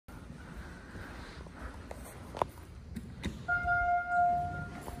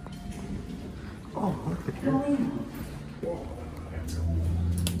11,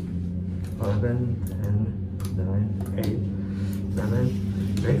 10, 9, 8,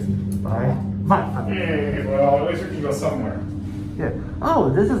 7, 6, 5, 5. Hey, well, at least we can go somewhere. Yeah.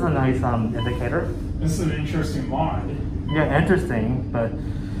 Oh, this is a nice indicator. This is an interesting mod. Yeah, interesting, but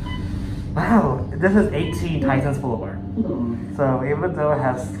wow, this is 18 Tyson's Boulevard. So even though it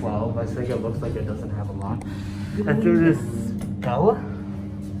has 12, I think it looks like it doesn't have a lot. And through this go.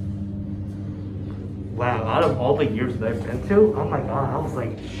 Wow, out of all the years that I've been to, oh my god, I was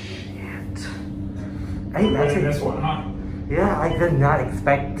like, shit. I actually, this one, huh? yeah, I did not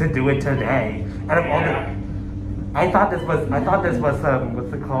expect to do it today. Out of all the, I thought this was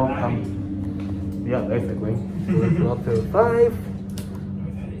what's it called? Yeah, basically. Let's go up to 5.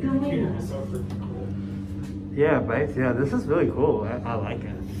 Yeah, but yeah, this is really cool. I like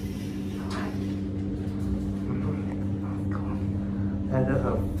it. And there's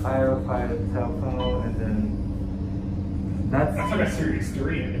a firefighter cell phone, and then that's like a Series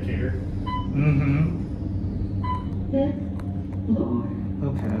 3 indicator. Mm-hmm.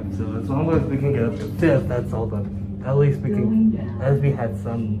 Okay, so as long as we can get up to 5th, that's all the. At least we can. As we had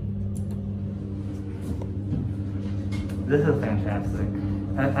some. This is fantastic.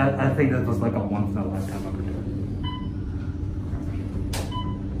 I think this was like a once in a lifetime opportunity.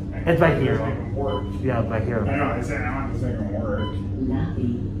 It's right here. Yeah, it's right here. I know, I said I want this thing to work.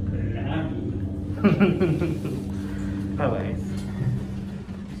 Anyways.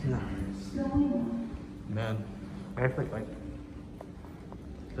 Man, I have like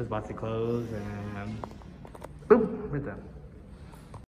just boxy clothes and boom, we're done.